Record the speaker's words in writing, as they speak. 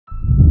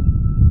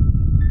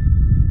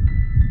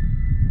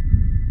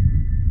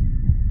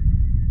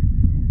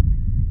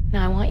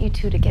want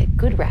you two to get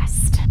good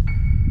rest.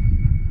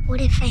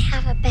 What if I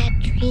have a bad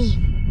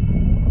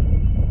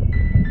dream?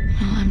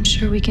 Well, I'm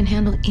sure we can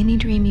handle any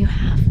dream you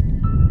have.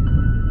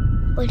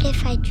 What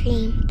if I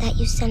dream that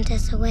you sent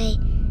us away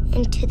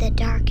into the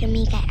dark and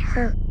we get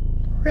hurt?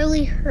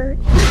 Really hurt?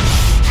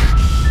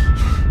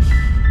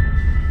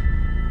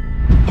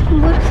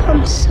 And what if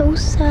I'm so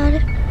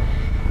sad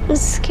and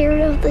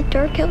scared of the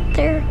dark out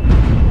there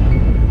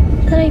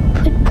that I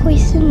put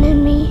poison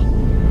in me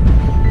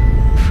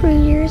for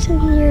years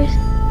and years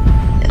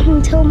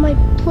until my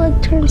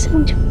blood turns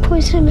into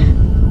poison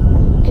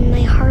and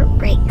my heart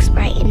breaks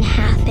right in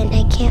half and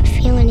I can't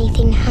feel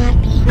anything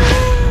happy?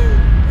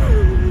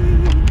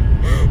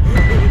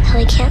 Till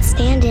I can't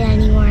stand it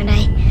anymore and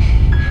I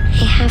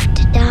have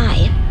to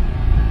die.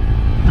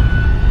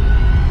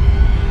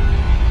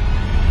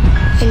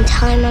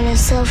 Until I'm on a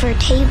silver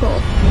table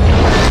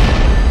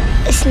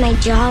with my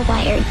jaw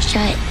wired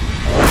shut.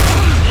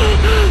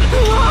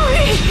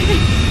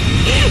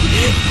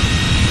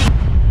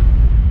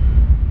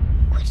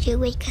 Would you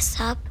wake us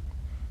up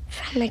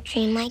from a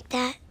dream like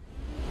that?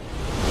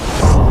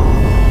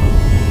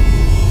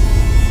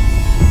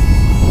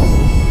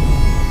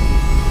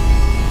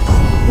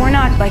 We're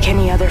not like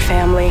any other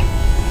family.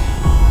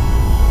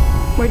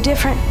 We're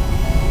different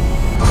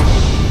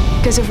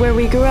because of where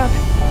we grew up.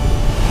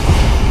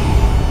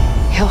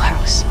 Hill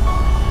House.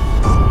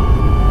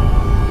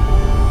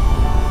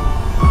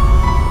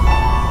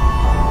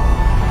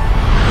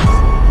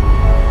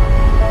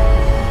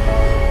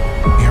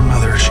 Your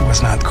mother, she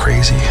was not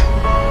crazy.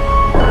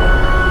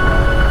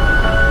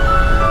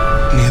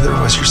 Neither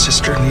was your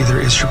sister, neither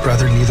is your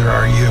brother, neither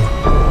are you.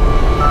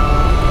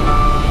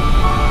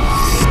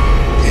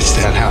 It's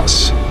that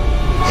house.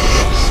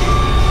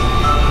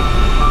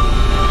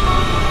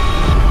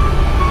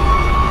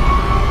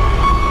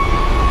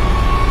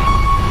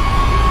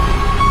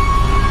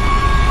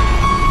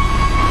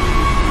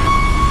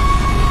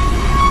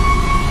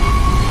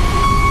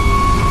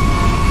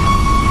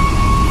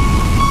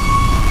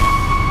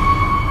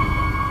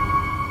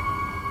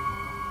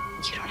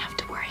 You don't have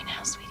to worry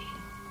now, sweetie.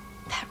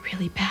 That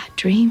really bad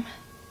dream,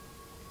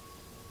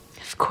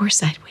 of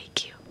course I'd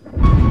wake you.